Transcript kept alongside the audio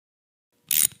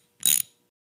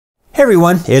Hey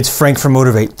everyone, it's Frank from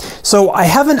Motorvate. So I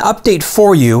have an update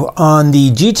for you on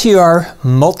the GTR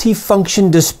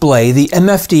Multi-function Display, the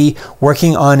MFD,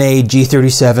 working on a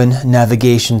G37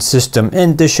 navigation system.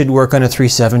 And this should work on a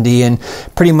 370 and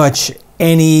pretty much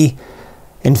any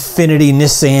Infiniti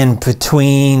Nissan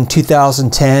between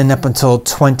 2010 up until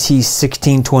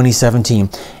 2016, 2017.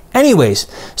 Anyways,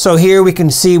 so here we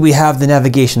can see we have the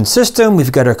navigation system,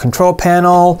 we've got our control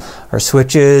panel, our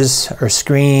switches, our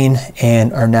screen,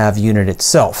 and our nav unit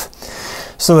itself.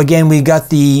 So again, we've got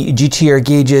the GTR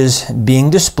gauges being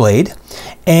displayed,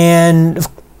 and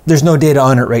there's no data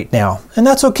on it right now, and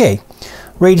that's okay.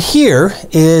 Right here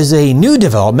is a new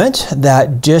development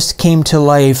that just came to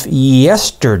life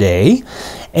yesterday,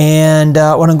 and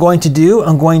what I'm going to do,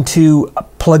 I'm going to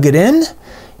plug it in,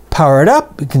 power it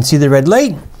up, you can see the red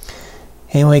light.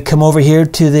 And when we come over here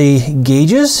to the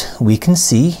gauges, we can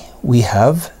see we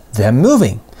have them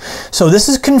moving. So this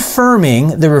is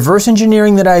confirming the reverse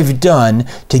engineering that I've done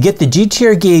to get the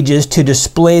GTR gauges to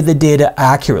display the data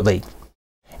accurately.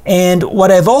 And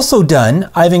what I've also done,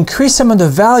 I've increased some of the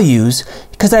values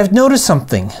because I've noticed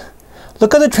something.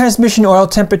 Look at the transmission oil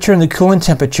temperature and the coolant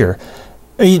temperature.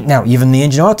 Now, even the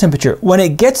engine oil temperature. When it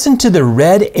gets into the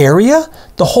red area,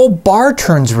 the whole bar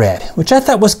turns red, which I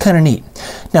thought was kind of neat.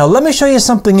 Now, let me show you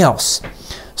something else.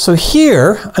 So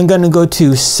here, I'm going to go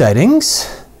to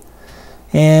Settings,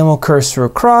 and we'll cursor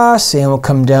across, and we'll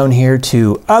come down here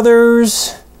to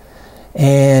Others,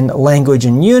 and Language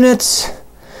and Units.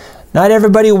 Not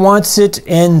everybody wants it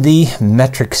in the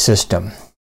metric system.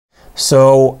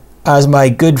 So, as my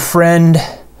good friend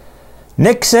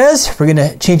Nick says, we're going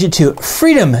to change it to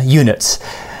freedom units.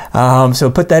 So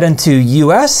put that into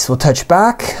US, we'll touch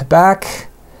back,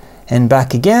 and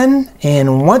back again,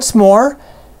 and once more,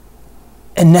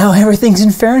 and now everything's in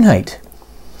Fahrenheit.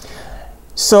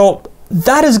 So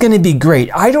that is going to be great.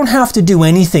 I don't have to do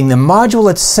anything. The module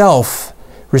itself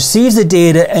receives the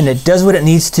data and it does what it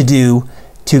needs to do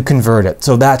to convert it.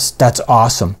 So that's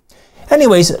awesome.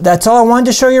 Anyways, that's all I wanted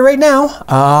to show you right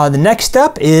now. The next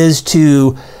step is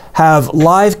to have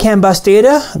live CAN bus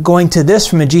data going to this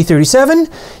from a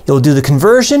G37. You'll do the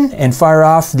conversion and fire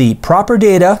off the proper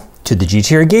data to the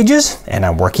GTR gauges, and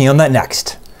I'm working on that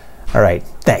next. All right,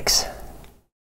 thanks.